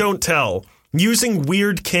 Show, don't tell. Using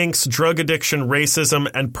weird kinks, drug addiction,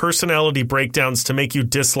 racism, and personality breakdowns to make you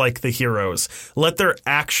dislike the heroes. Let their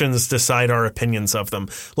actions decide our opinions of them.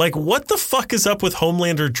 Like, what the fuck is up with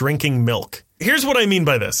Homelander drinking milk? Here's what I mean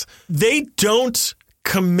by this. They don't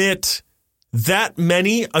commit that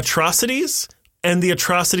many atrocities, and the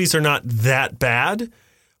atrocities are not that bad,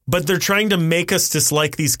 but they're trying to make us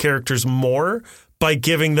dislike these characters more by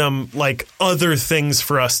giving them, like, other things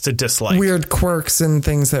for us to dislike. Weird quirks and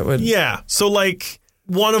things that would... Yeah. So, like,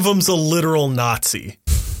 one of them's a literal Nazi.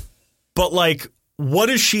 But, like, what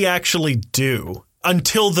does she actually do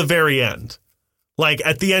until the very end? Like,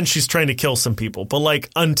 at the end, she's trying to kill some people. But,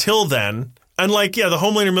 like, until then... And, like, yeah, the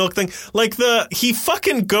Homelander milk thing. Like, he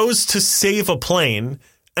fucking goes to save a plane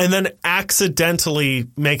and then accidentally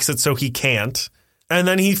makes it so he can't. And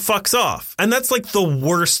then he fucks off. And that's, like, the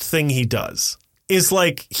worst thing he does. Is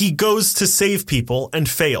like he goes to save people and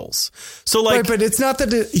fails. So like, right, but it's not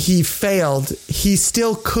that he failed. He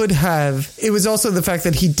still could have. It was also the fact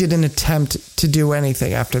that he didn't attempt to do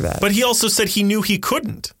anything after that. But he also said he knew he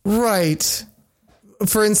couldn't. Right.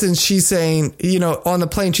 For instance, she's saying, you know, on the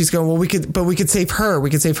plane, she's going, well, we could save her. We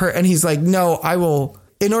could save her. And he's like, no, I will.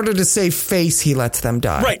 In order to save face, he lets them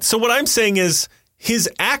die. Right. So what I'm saying is his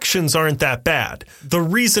actions aren't that bad. The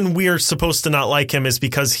reason we're supposed to not like him is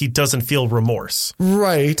because he doesn't feel remorse.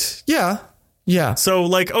 Right. Yeah. Yeah. So,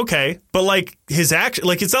 like, okay, but, like, his action,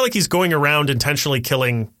 like, it's not like he's going around intentionally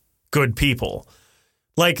killing good people.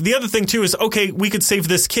 Like, the other thing, too, is, okay, we could save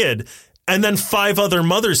this kid. And then 5 other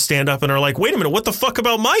mothers stand up and are like, wait a minute, what the fuck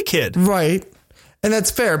about my kid? Right. And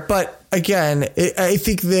that's fair. But again, I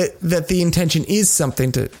think that the intention is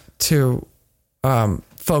something to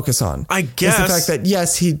focus on. I guess. Is the fact that,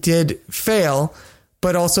 yes, he did fail,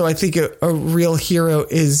 but also I think a real hero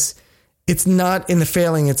is, it's not in the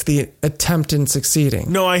failing, it's the attempt in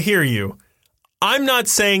succeeding. No, I hear you. I'm not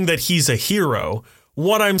saying that he's a hero.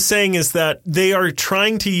 What I'm saying is that they are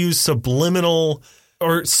trying to use subliminal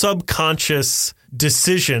or subconscious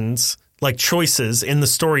decisions, like choices in the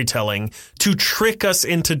storytelling, to trick us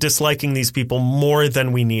into disliking these people more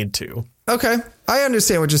than we need to. Okay. I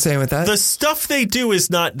understand what you're saying with that. The stuff they do is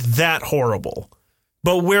not that horrible,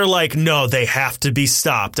 but we're like, no, they have to be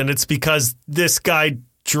stopped. And it's because this guy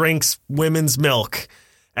drinks women's milk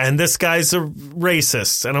and this guy's a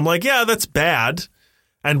racist. And I'm like, yeah, that's bad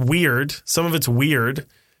and weird. Some of it's weird,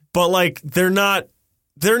 but like, they're not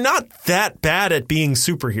that bad at being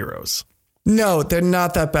superheroes. No, they're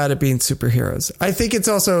not that bad at being superheroes. I think it's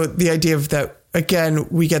also the idea of that, again,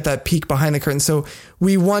 we get that peek behind the curtain. So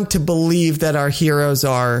we want to believe that our heroes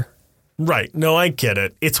are. Right. No, I get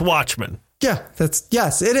it. It's Watchmen. Yeah,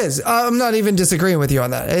 yes, it is. I'm not even disagreeing with you on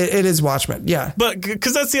that. It is Watchmen. Yeah. But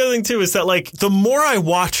because that's the other thing, too, is that like the more I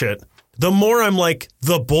watch it, the more I'm like,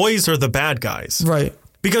 the boys are the bad guys. Right.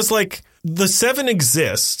 Because like the 7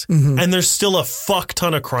 exist and there's still a fuck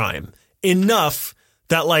ton of crime. Enough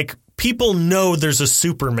that like people know there's a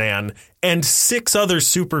Superman and 6 other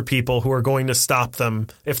super people who are going to stop them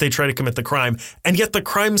if they try to commit the crime. And yet the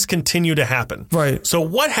crimes continue to happen. Right. So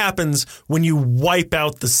what happens when you wipe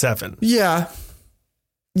out the 7? Yeah.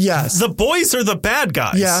 Yes. The boys are the bad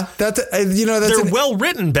guys. Yeah. They're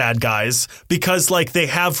well-written bad guys because like they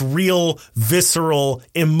have real visceral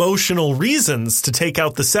emotional reasons to take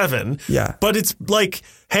out the 7. Yeah. But it's like,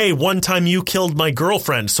 hey, one time you killed my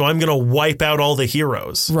girlfriend, so I'm going to wipe out all the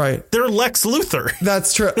heroes. Right. They're Lex Luthor.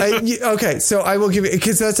 That's true. Okay. So I will give you,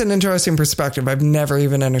 because that's an interesting perspective I've never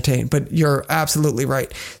even entertained, but you're absolutely right.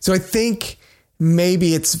 So I think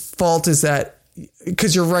maybe its fault is that,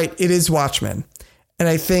 because you're right, it is Watchmen. And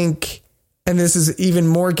I think, and this is even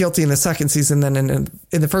more guilty in the second season than in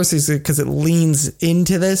the first season, because it leans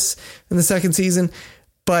into this in the second season.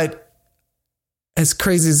 But as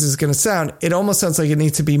crazy as this is going to sound, it almost sounds like it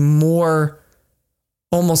needs to be more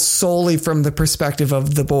almost solely from the perspective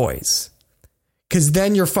of the boys. Because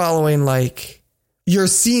then you're following, like, you're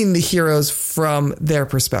seeing the heroes from their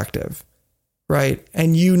perspective, right?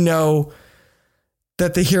 And you know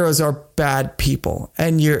that the heroes are bad people,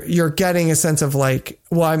 and you're getting a sense of like,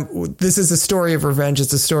 well, this is a story of revenge.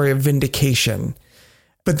 It's a story of vindication.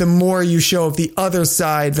 But the more you show of the other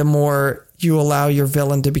side, the more you allow your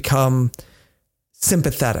villain to become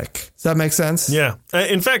sympathetic. Does that make sense? Yeah.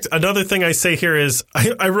 In fact, another thing I say here is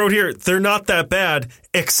I wrote here, they're not that bad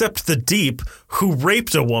except the Deep, who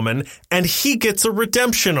raped a woman, and he gets a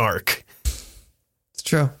redemption arc. It's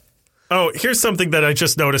true. Oh, here's something that I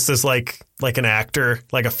just noticed as like an actor,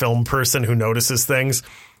 like a film person who notices things.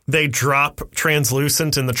 They drop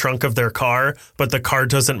translucent in the trunk of their car, but the car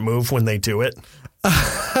doesn't move when they do it.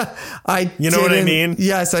 You know what I mean?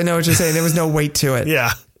 Yes, I know what you're saying. There was no weight to it.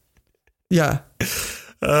 Yeah. Yeah.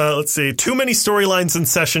 Let's see. Too many storylines in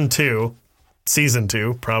season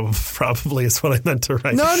 2, probably is what I meant to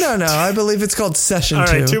write. No. I believe it's called session 2.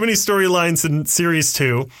 All right, too many storylines in series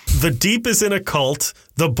 2. The Deep is in a cult.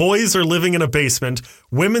 The boys are living in a basement.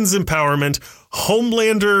 Women's empowerment.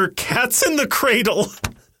 Homelander, cats in the cradle.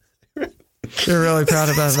 You're really proud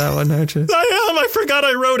about that one, aren't you? I am. I forgot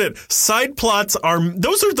I wrote it. Side plots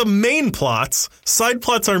those are the main plots. Side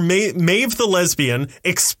plots are Maeve the lesbian,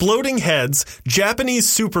 exploding heads, Japanese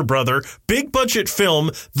super brother, big budget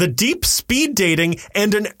film, the Deep speed dating,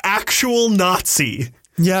 and an actual Nazi.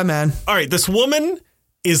 Yeah, man. All right. This woman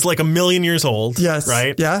is like 1 million years old. Yes.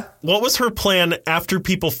 Right? Yeah. What was her plan after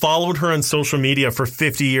people followed her on social media for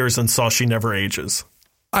 50 years and saw she never ages?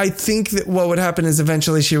 I think that what would happen is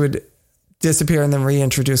eventually she would disappear and then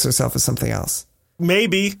reintroduce herself as something else.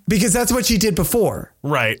 Maybe. Because that's what she did before.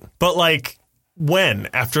 Right. But like when?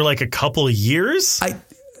 After like a couple of years?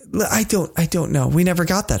 I don't know. We never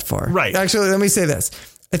got that far. Right. Actually, let me say this.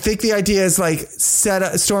 I think the idea is like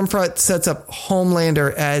Stormfront sets up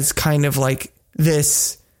Homelander as kind of like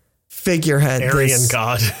this figurehead. Aryan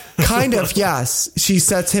god. Kind of, yes. She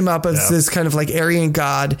sets him up as this kind of like Aryan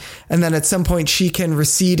god. And then at some point she can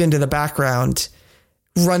recede into the background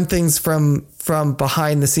run things from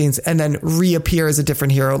behind the scenes and then reappear as a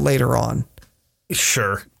different hero later on.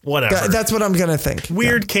 Sure. Whatever. That's what I'm going to think.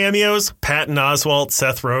 Weird cameos. Patton Oswalt,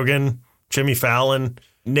 Seth Rogen, Jimmy Fallon.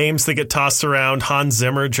 Names that get tossed around. Hans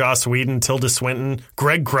Zimmer, Joss Whedon, Tilda Swinton.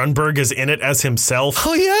 Greg Grunberg is in it as himself.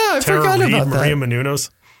 Oh, yeah. I forgot Reed, about Maria that.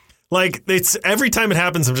 Menounos. Like, it's every time it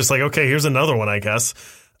happens, I'm just like, okay, here's another one, I guess.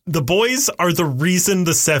 The boys are the reason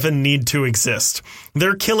the Seven need to exist.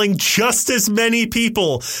 They're killing just as many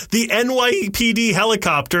people. The NYPD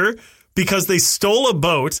helicopter, because they stole a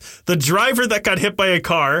boat, the driver that got hit by a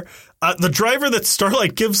car, the driver that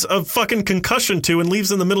Starlight gives a fucking concussion to and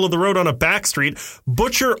leaves in the middle of the road on a back street.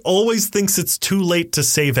 Butcher always thinks it's too late to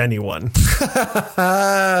save anyone.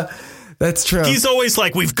 That's true. He's always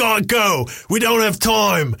like, we've got to go. We don't have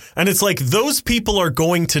time. And it's like, those people are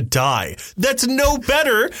going to die. That's no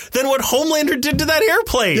better than what Homelander did to that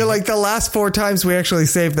airplane. You're like, the last 4 times we actually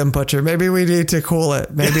saved them, Butcher. Maybe we need to cool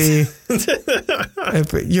it. Maybe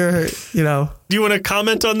if you're, Do you want to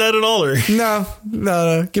comment on that at all? Or?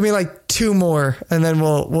 No. Give me like 2 more and then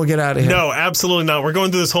we'll get out of here. No, absolutely not. We're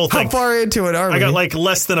going through this whole thing. How far into it are we? I got like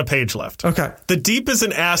less than a page left. Okay. The Deep is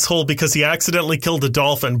an asshole because he accidentally killed a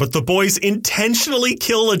dolphin, but the boys intentionally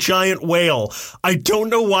kill a giant whale. I don't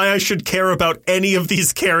know why I should care about any of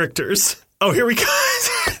these characters. Oh, here we go.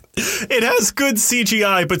 It has good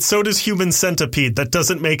CGI, but so does Human Centipede. That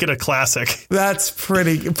doesn't make it a classic. That's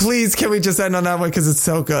pretty. Please, can we just end on that one because it's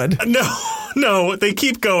so good? No, they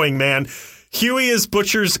keep going, man. Huey is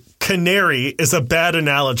Butcher's canary is a bad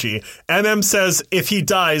analogy. MM says, if he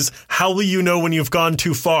dies, how will you know when you've gone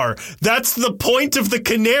too far? That's the point of the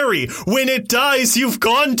canary. When it dies, you've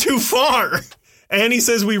gone too far. Annie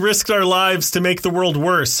says we risked our lives to make the world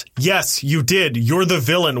worse. Yes, you did. You're the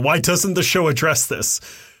villain. Why doesn't the show address this?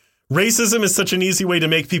 Racism is such an easy way to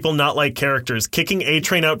make people not like characters. Kicking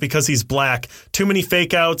A-Train out because he's black. Too many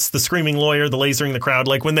fake outs, the screaming lawyer, the lasering the crowd.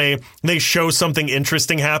 Like when they show something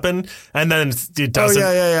interesting happen and then it doesn't.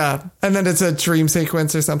 Oh, yeah. And then it's a dream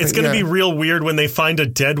sequence or something. It's going to be real weird when they find a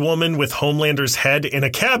dead woman with Homelander's head in a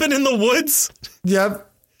cabin in the woods. Yep.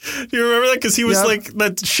 Do you remember that? Because he was like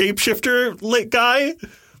that shapeshifter guy.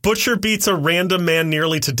 Butcher beats a random man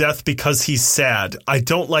nearly to death because he's sad. I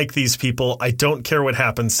don't like these people. I don't care what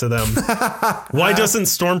happens to them. Why doesn't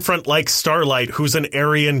Stormfront like Starlight, who's an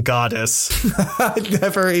Aryan goddess? I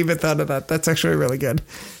never even thought of that. That's actually really good.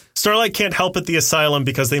 Starlight can't help at the asylum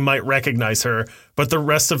because they might recognize her, but the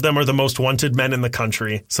rest of them are the most wanted men in the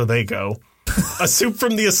country, so they go. A soup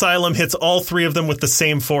from the asylum hits all 3 of them with the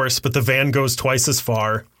same force, but the van goes twice as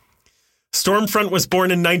far. Stormfront was born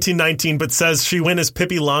in 1919, but says she went as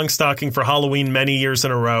Pippi Longstocking for Halloween many years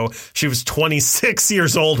in a row. She was 26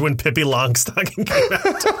 years old when Pippi Longstocking came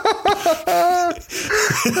out.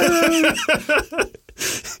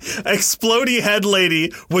 Explodey Head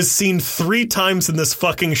Lady was seen 3 times in this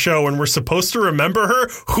fucking show, and we're supposed to remember her?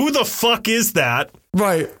 Who the fuck is that?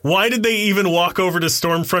 Right. Why did they even walk over to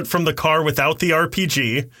Stormfront from the car without the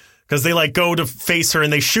RPG? Because they go to face her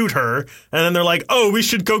and they shoot her. And then they're like, oh, we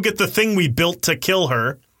should go get the thing we built to kill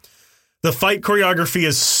her. The fight choreography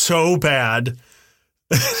is so bad.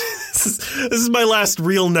 This is my last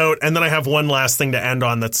real note. And then I have one last thing to end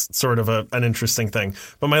on that's sort of an interesting thing.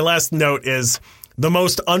 But my last note is the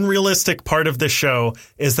most unrealistic part of this show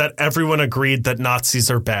is that everyone agreed that Nazis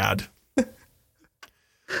are bad.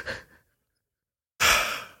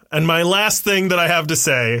 And my last thing that I have to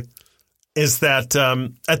say is that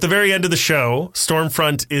at the very end of the show,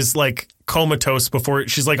 Stormfront is comatose before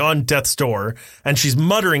she's on death's door and she's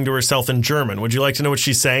muttering to herself in German. Would you like to know what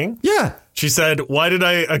she's saying? Yeah. She said, why did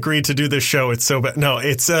I agree to do this show? It's so bad. No,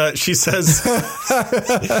 it's she says,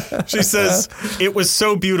 it was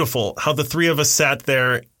so beautiful how the 3 of us sat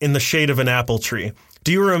there in the shade of an apple tree.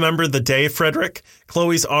 Do you remember the day, Frederick?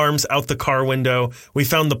 Chloe's arms out the car window. We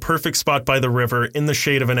found the perfect spot by the river in the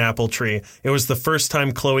shade of an apple tree. It was the first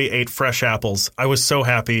time Chloe ate fresh apples. I was so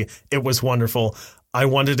happy. It was wonderful. I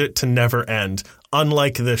wanted it to never end.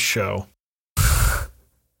 Unlike this show. I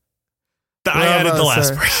added the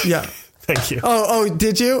last part. Yeah. Thank you. Oh,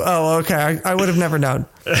 did you? Oh, okay. I would have never known.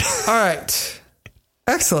 All right.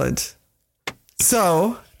 Excellent.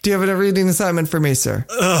 So, do you have a reading assignment for me, sir?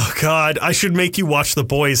 Oh, God. I should make you watch The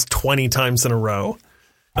Boys 20 times in a row.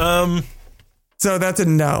 So that's a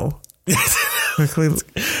no. Quickly,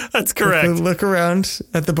 that's correct. Quickly look around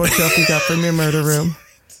at the bookshelf you got from your murder room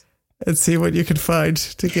and see what you can find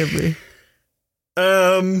to give me.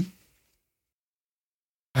 Oh,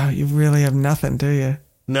 you really have nothing, do you?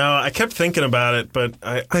 No, I kept thinking about it, but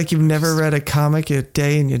you've never read a comic a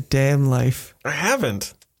day in your damn life. I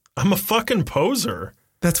haven't. I'm a fucking poser.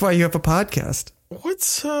 That's why you have a podcast.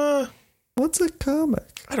 What's Well, What's a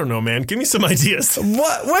comic? I don't know, man. Give me some ideas.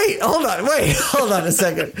 What? Wait, hold on a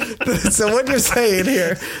second. So what you're saying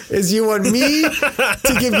here is you want me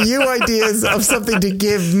to give you ideas of something to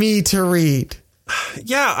give me to read.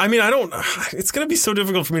 Yeah, I mean, it's going to be so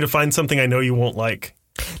difficult for me to find something I know you won't like.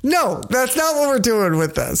 No, that's not what we're doing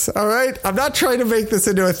with this. All right. I'm not trying to make this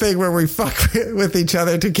into a thing where we fuck with each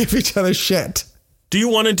other to give each other shit. Do you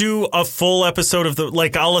want to do a full episode of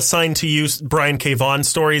I'll assign to you Brian K. Vaughan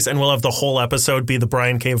stories and we'll have the whole episode be the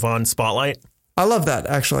Brian K. Vaughan spotlight? I love that,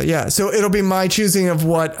 actually. Yeah. So it'll be my choosing of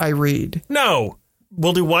what I read. No.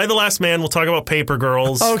 We'll do Why the Last Man. We'll talk about Paper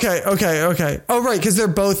Girls. Okay. Oh, right. Because they're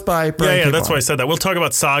both by Brian K. Yeah, that's Vaughan. why I said that. We'll talk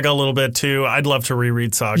about Saga a little bit, too. I'd love to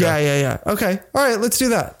reread Saga. Yeah. Okay. All right. Let's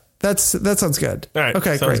do that. That sounds good. All right.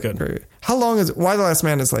 Okay, sounds great. good. How long is Why the Last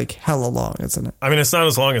Man is like hella long, isn't it? I mean, it's not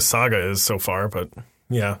as long as Saga is so far, but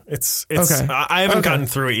yeah, it's okay. I haven't gotten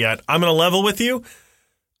through it yet. I'm going to level with you.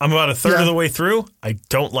 I'm about a third of the way through. I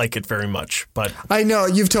don't like it very much, but I know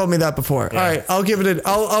you've told me that before. Yeah. All right, I'll give it.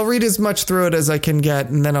 I'll read as much through it as I can get,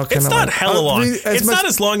 and then I'll kind of. It's not hella long. It's not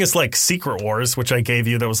as long as like Secret Wars, which I gave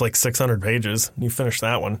you. That was like 600 pages. You finished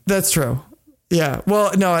that one. That's true. Yeah.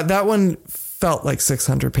 Well, no, that one felt like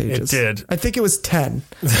 600 pages. It did. I think it was 10.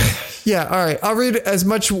 Yeah. All right. I'll read as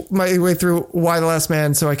much my way through Why the Last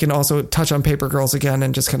Man, so I can also touch on Paper Girls again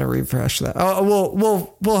and just kind of refresh that.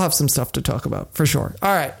 We'll have some stuff to talk about for sure.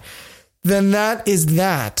 All right. Then that is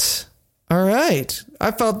that. All right.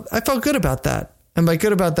 I felt good about that. And by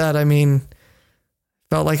good about that, I mean,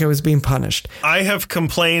 felt like I was being punished. I have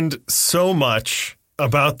complained so much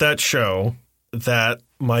about that show that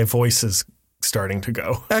my voice is starting to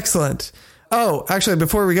go. Excellent. Oh, actually,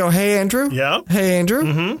 before we go, hey, Andrew. Yeah. Hey, Andrew.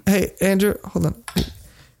 Mm-hmm. Hey, Andrew. Hold on.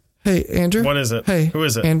 Hey, Andrew. What is it? Hey, who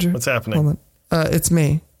is it? Andrew. What's happening? Hold on. It's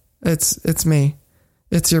me. It's me.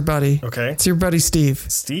 It's your buddy. Okay. It's your buddy, Steve.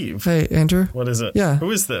 Steve. Hey, Andrew. What is it? Yeah.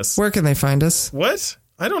 Who is this? Where can they find us? What?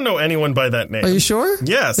 I don't know anyone by that name. Are you sure?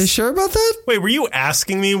 Yes. Are you sure about that? Wait, were you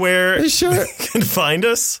asking me where Are you sure? they can find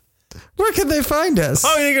us? Where can they find us?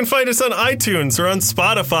 Oh, you can find us on iTunes or on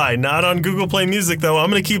Spotify, not on Google Play Music, though. I'm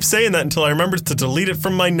going to keep saying that until I remember to delete it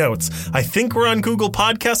from my notes. I think we're on Google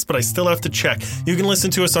Podcasts, but I still have to check. You can listen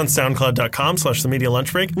to us on SoundCloud.com/The Media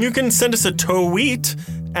Lunch Break. You can send us a tweet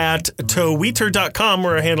at tweeter.com,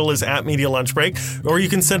 where our handle is @Media Lunch Break, or you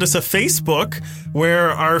can send us a Facebook,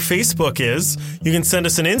 where our Facebook is. You can send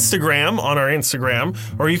us an Instagram on our Instagram,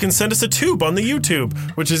 or you can send us a tube on the YouTube,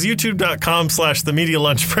 which is youtube.com/The Media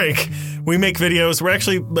Lunch Break. We make videos. We're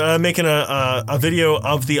actually making a video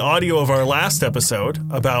of the audio of our last episode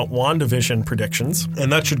about WandaVision predictions, and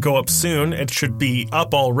that should go up soon. It should be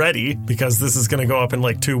up already because this is going to go up in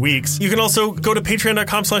like 2 weeks. You can also go to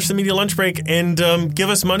patreon.com/The Media Lunch Break and give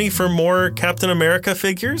us money for more Captain America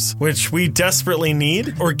figures, which we desperately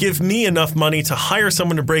need, or give me enough money to hire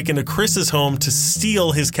someone to break into Chris's home to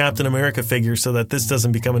steal his Captain America figure so that this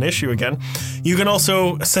doesn't become an issue again. You can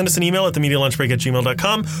also send us an email at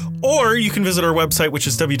themedialunchbreak@gmail.com, or you can visit our website, which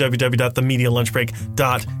is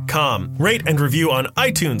www.themedialunchbreak.com. Rate and review on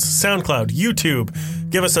iTunes, SoundCloud, YouTube.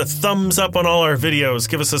 Give us a thumbs up on all our videos.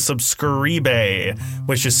 Give us a subscribe,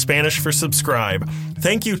 which is Spanish for subscribe.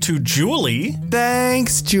 Thank you to Julie.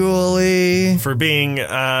 Thanks, Julie. For being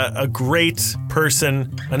a great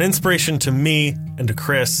person, an inspiration to me and to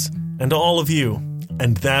Chris and to all of you.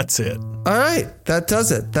 And that's it. All right. That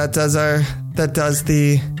does it. That does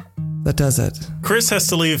it. Chris has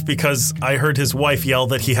to leave because I heard his wife yell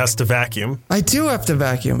that he has to vacuum. I do have to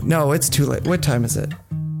vacuum. No, it's too late. What time is it?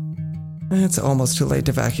 It's almost too late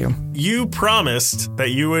to vacuum. You promised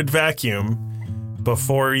that you would vacuum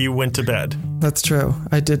before you went to bed. That's true.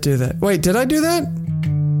 I did do that. Wait, did I do that?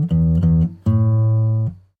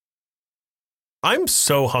 I'm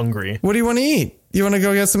so hungry. What do you want to eat? You want to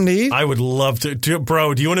go get something to eat? I would love to.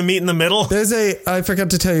 Bro, do you want to meet in the middle? I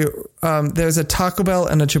forgot to tell you, there's a Taco Bell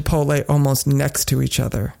and a Chipotle almost next to each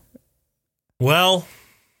other. Well,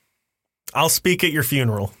 I'll speak at your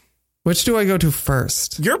funeral. Which do I go to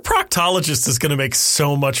first? Your proctologist is going to make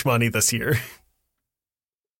so much money this year.